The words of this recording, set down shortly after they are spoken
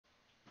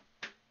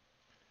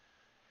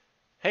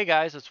Hey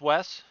guys, it's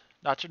Wes,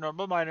 not your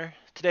normal miner.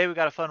 Today we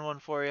got a fun one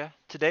for you.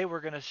 Today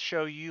we're going to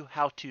show you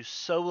how to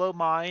solo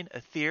mine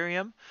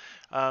Ethereum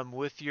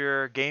with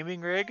your gaming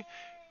rig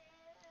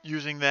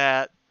using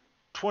that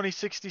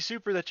 2060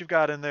 Super that you've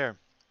got in there.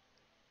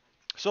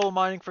 Solo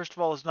mining, first of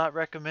all, is not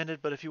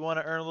recommended, but if you want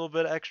to earn a little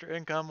bit of extra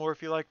income or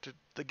if you like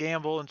to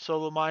gamble and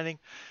solo mining,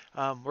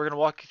 we're going to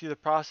walk you through the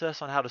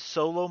process on how to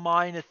solo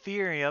mine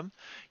Ethereum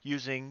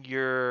using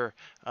your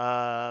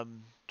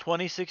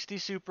 2060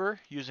 Super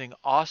using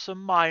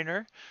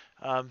Awesomeminer.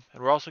 And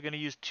we're also going to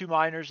use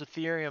 2Miners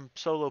Ethereum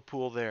solo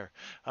pool there.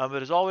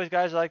 But as always,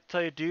 guys, I like to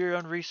tell you, do your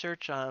own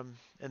research.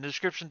 In the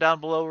description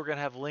down below, we're going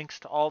to have links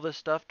to all this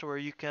stuff to where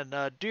you can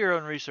do your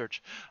own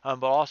research.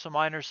 But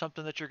Awesomeminer is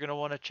something that you're going to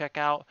want to check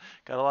out.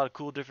 Got a lot of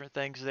cool different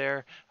things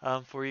there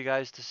for you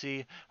guys to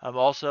see.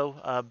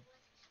 Also,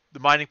 the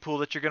mining pool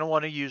that you're going to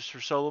want to use for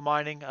solo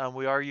mining.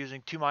 We are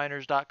using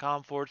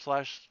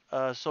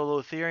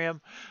 2miners.com/solo Ethereum.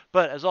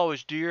 But as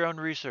always, do your own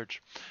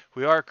research.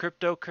 We are a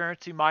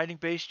cryptocurrency mining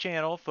based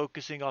channel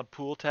focusing on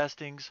pool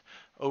testings,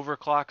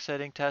 overclock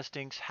setting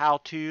testings,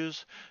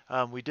 how-tos.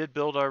 We did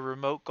build our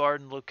remote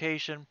garden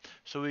location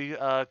so we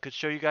could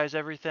show you guys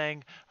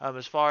everything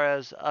as far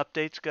as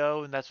updates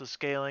go, and that's with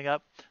scaling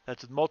up.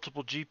 That's with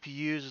multiple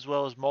GPUs as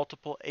well as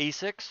multiple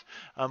ASICs.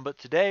 But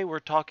today we're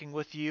talking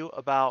with you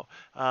about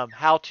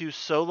how to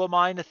solo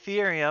mine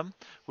Ethereum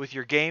with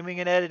your gaming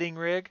and editing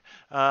rig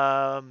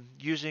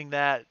using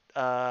that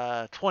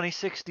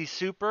 2060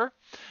 Super.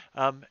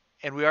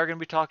 And we are going to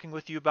be talking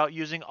with you about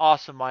using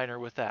Awesomeminer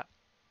with that.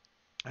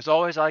 As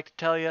always, I like to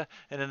tell you,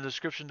 and in the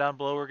description down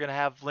below, we're going to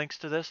have links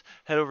to this.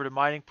 Head over to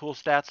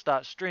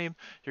MININGPOOLSTATS.STREAM.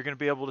 You're going to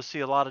be able to see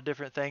a lot of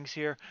different things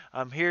here.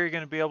 Here you're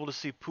going to be able to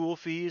see pool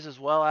fees as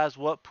well as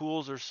what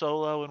pools are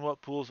solo and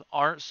what pools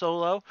aren't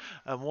solo.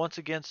 Once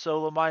again,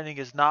 solo mining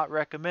is not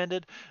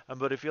recommended,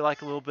 but if you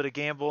like a little bit of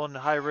gamble and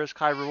high risk,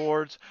 high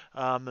rewards,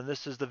 then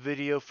this is the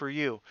video for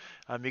you.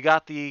 You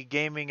got the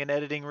gaming and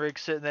editing rig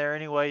sitting there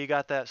anyway. You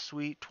got that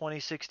sweet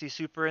 2060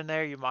 Super in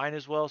there. You might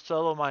as well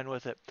solo mine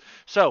with it.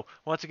 So,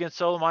 once again,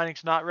 solo mining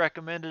is not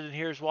recommended, and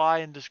here's why.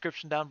 In the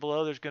description down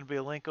below, there's going to be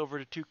a link over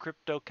to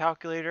 2Crypto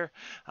Calculator.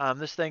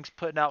 This thing's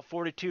putting out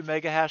 42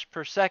 megahash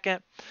per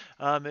second.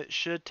 It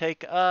should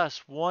take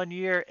us 1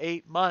 year,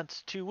 8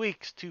 months, 2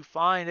 weeks to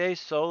find a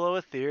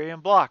solo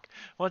Ethereum block.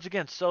 Once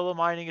again, solo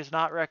mining is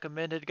not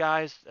recommended,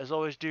 guys. As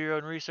always, do your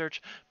own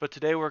research. But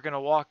today we're going to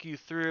walk you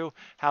through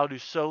how to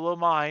solo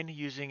mine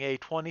using a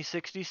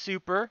 2060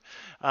 Super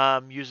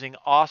using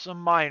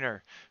Awesomeminer.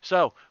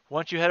 So,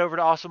 once you head over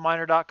to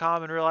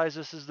awesomeminer.com and realize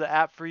this is the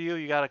app for you,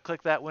 you got to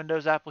click that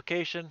Windows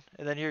application,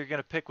 and then you're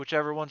going to pick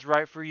whichever one's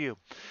right for you.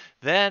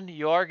 Then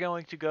you are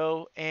going to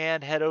go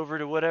and head over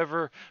to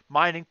whatever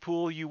mining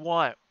pool you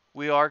want.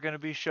 We are going to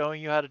be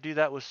showing you how to do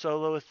that with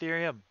solo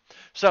Ethereum.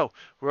 So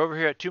we're over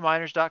here at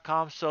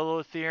 2miners.com,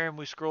 solo Ethereum.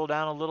 We scroll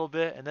down a little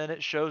bit, and then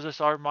it shows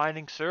us our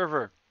mining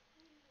server.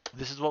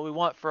 This is what we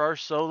want for our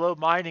solo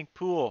mining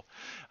pool.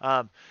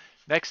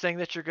 Next thing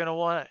that you're going to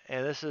want,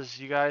 and this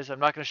is, you guys, I'm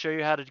not going to show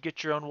you how to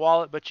get your own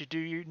wallet, but you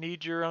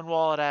need your own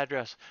wallet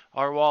address.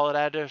 Our wallet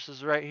address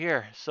is right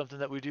here. Something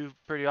that we do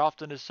pretty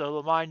often is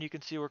solo mine. You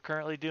can see we're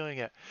currently doing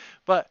it.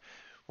 But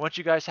once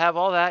you guys have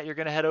all that, you're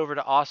going to head over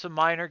to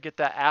Awesomeminer, get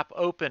that app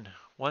open.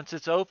 Once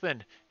it's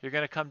open, you're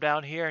going to come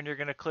down here and you're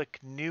going to click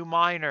New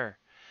Miner.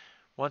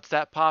 Once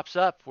that pops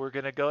up, we're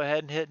going to go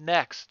ahead and hit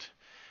Next.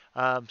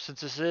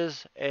 Since this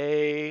is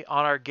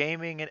on our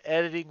gaming and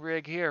editing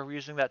rig here, we're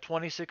using that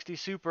 2060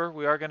 Super,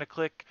 we are going to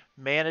click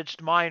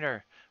Managed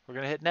Miner. We're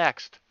going to hit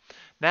Next.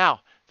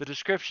 Now, the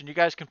description, you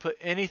guys can put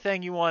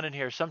anything you want in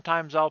here.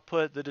 Sometimes I'll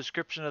put the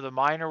description of the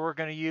miner we're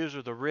going to use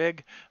or the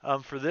rig.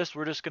 For this,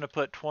 we're just going to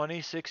put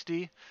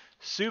 2060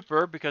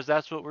 Super because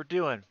that's what we're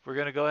doing. We're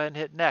going to go ahead and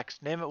hit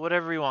Next. Name it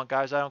whatever you want,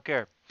 guys. I don't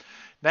care.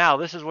 Now,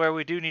 this is where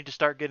we do need to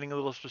start getting a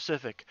little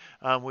specific.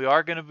 We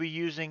are going to be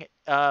using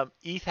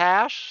ETH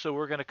hash, so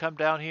we're going to come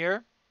down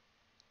here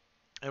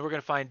and we're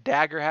going to find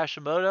Dagger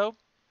Hashimoto.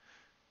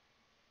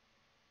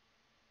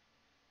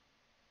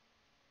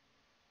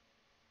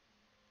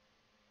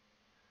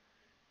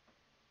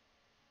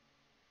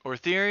 Or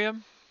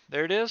Ethereum.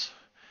 There it is.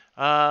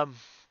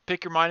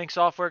 Pick your mining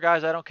software,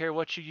 guys. I don't care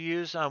what you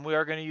use. We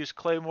are going to use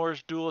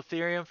Claymore's Dual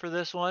Ethereum for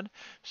this one.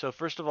 So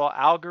first of all,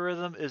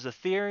 algorithm is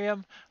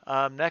Ethereum.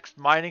 Next,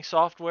 mining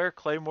software,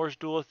 Claymore's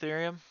Dual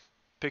Ethereum.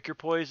 Pick your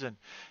poison.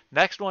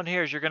 Next one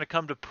here is you're going to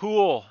come to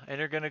Pool, and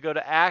you're going to go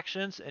to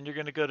Actions, and you're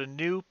going to go to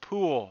New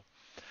Pool.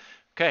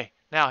 Okay,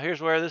 now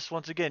here's where this,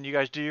 once again, you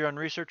guys do your own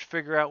research,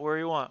 figure out where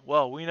you want.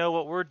 Well, we know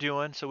what we're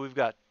doing, so we've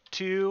got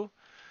 2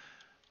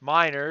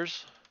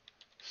 miners,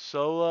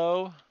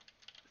 solo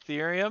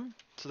Ethereum.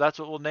 So that's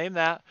what we'll name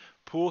that.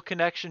 Pool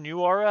connection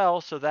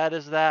URL. So that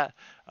is that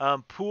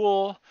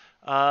pool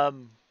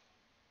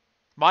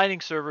mining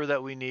server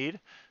that we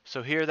need.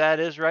 So here that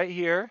is right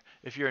here.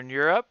 If you're in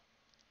Europe,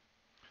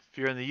 if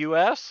you're in the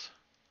US,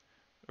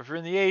 or if you're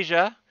in the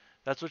Asia,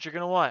 That's what you're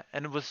going to want.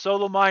 And with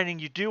solo mining,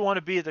 you do want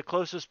to be at the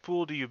closest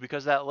pool to you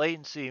because that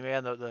latency,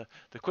 man, the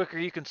quicker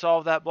you can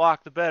solve that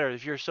block, the better.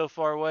 If you're so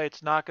far away,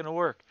 it's not going to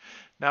work.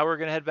 Now we're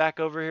going to head back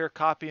over here,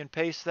 copy and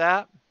paste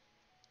that.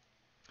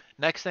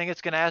 Next thing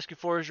it's going to ask you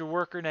for is your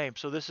worker name.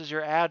 So this is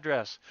your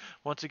address.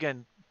 Once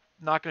again,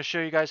 not going to show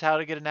you guys how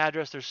to get an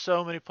address. There's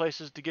so many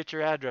places to get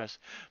your address.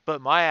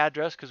 But my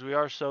address, because we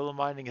are solo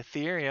mining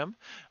Ethereum,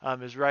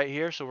 is right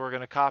here. So we're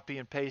going to copy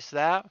and paste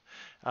that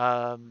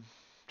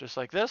just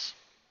like this.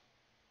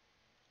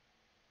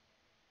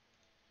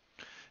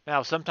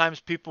 Now,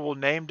 sometimes people will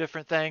name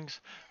different things.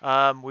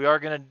 We are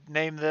going to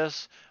name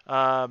this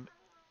nynm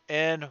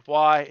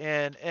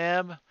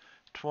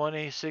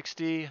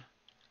 2060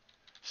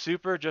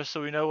 super, just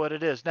so we know what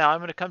it is. Now, I'm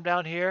going to come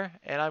down here,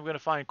 and I'm going to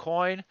find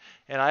coin,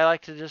 and I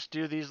like to just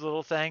do these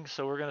little things,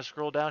 so we're going to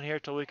scroll down here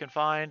till we can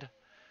find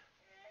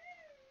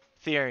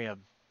Ethereum.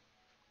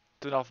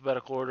 It's in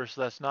alphabetical order,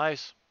 so that's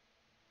nice.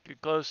 Get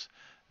close.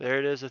 There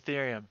it is,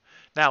 Ethereum.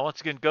 Now,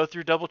 once again, go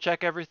through, double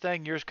check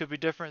everything. Yours could be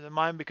different than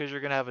mine because you're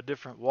going to have a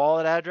different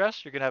wallet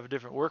address. You're going to have a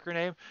different worker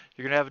name.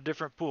 You're going to have a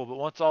different pool. But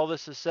once all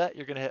this is set,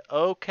 you're going to hit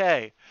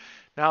OK.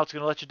 Now, it's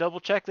going to let you double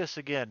check this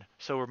again.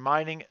 So we're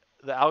mining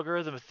the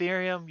algorithm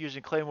Ethereum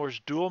using Claymore's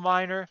dual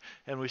miner,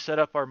 and we set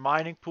up our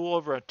mining pool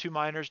over at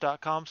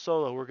 2miners.com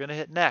solo. We're going to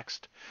hit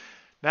next.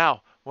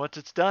 Now, once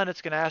it's done,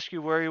 it's going to ask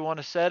you where you want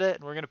to set it,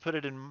 and we're going to put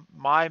it in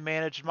my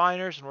managed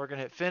miners, and we're going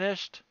to hit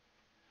finished.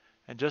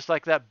 And just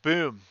like that,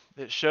 boom,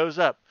 it shows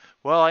up.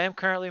 Well, I am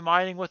currently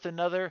mining with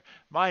another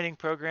mining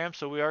program,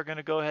 so we are going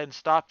to go ahead and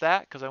stop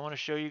that because I want to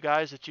show you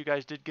guys that you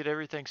guys did get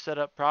everything set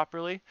up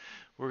properly.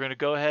 We're going to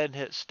go ahead and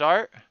hit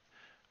start.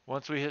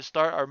 Once we hit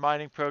start, our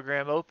mining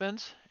program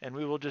opens, and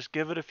we will just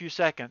give it a few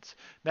seconds.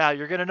 Now,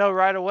 you're going to know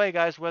right away,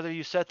 guys, whether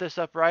you set this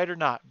up right or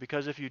not,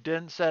 because if you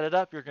didn't set it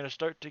up, you're going to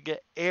start to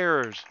get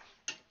errors.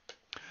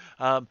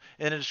 In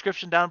the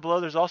description down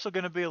below, there's also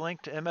going to be a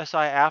link to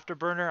MSI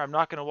Afterburner. I'm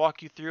not going to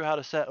walk you through how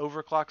to set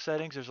overclock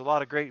settings. There's a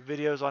lot of great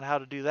videos on how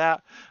to do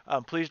that.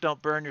 Please don't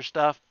burn your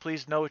stuff.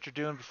 Please know what you're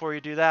doing before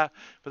you do that.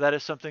 But that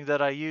is something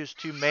that I use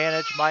to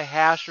manage my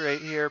hash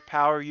rate here,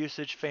 power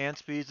usage, fan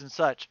speeds, and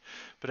such.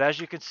 But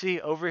as you can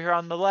see over here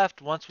on the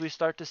left, once we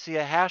start to see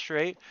a hash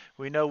rate,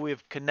 we know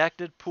we've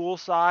connected pool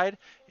side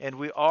and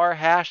we are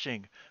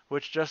hashing,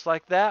 which just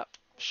like that,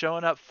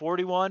 showing up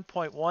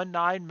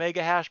 41.19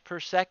 mega hash per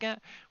second.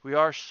 We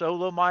are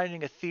solo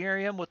mining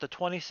Ethereum with the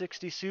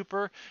 2060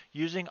 Super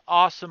using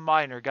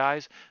Awesomeminer,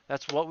 guys.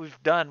 That's what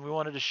we've done. We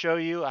wanted to show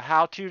you a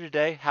how-to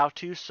today, how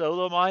to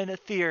solo mine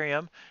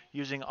Ethereum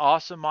using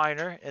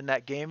Awesomeminer in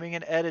that gaming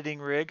and editing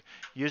rig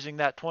using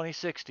that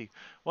 2060.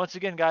 Once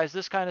again, guys,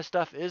 this kind of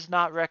stuff is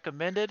not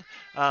recommended,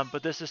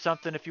 but this is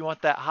something if you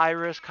want that high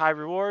risk, high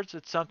rewards,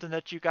 it's something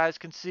that you guys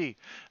can see.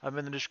 In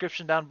the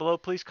description down below,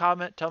 please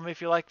comment. Tell me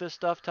if you like this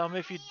stuff. Tell me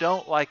if you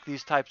don't like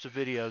these types of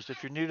videos.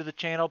 If you're new to the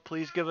channel,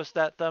 please give us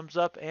that thumbs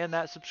up and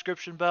that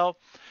subscription bell.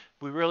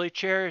 We really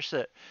cherish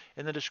it.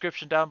 In the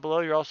description down below,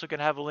 you're also going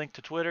to have a link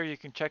to Twitter. You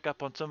can check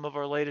up on some of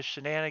our latest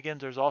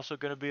shenanigans. There's also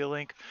going to be a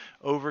link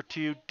over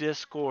to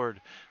Discord.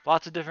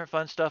 Lots of different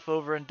fun stuff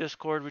over in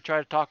Discord. We try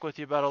to talk with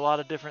you about a lot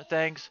of different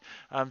things,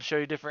 show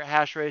you different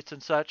hash rates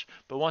and such.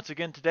 But once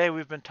again, today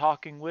we've been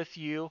talking with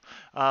you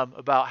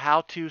about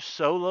how to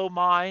solo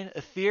mine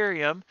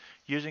Ethereum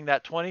using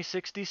that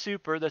 2060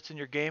 Super that's in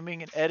your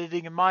gaming and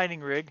editing and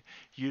mining rig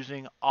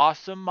using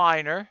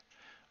Awesomeminer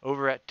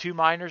over at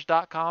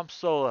 2miners.com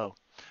solo.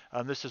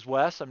 This is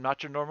Wes. I'm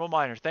not your normal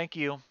miner. Thank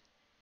you.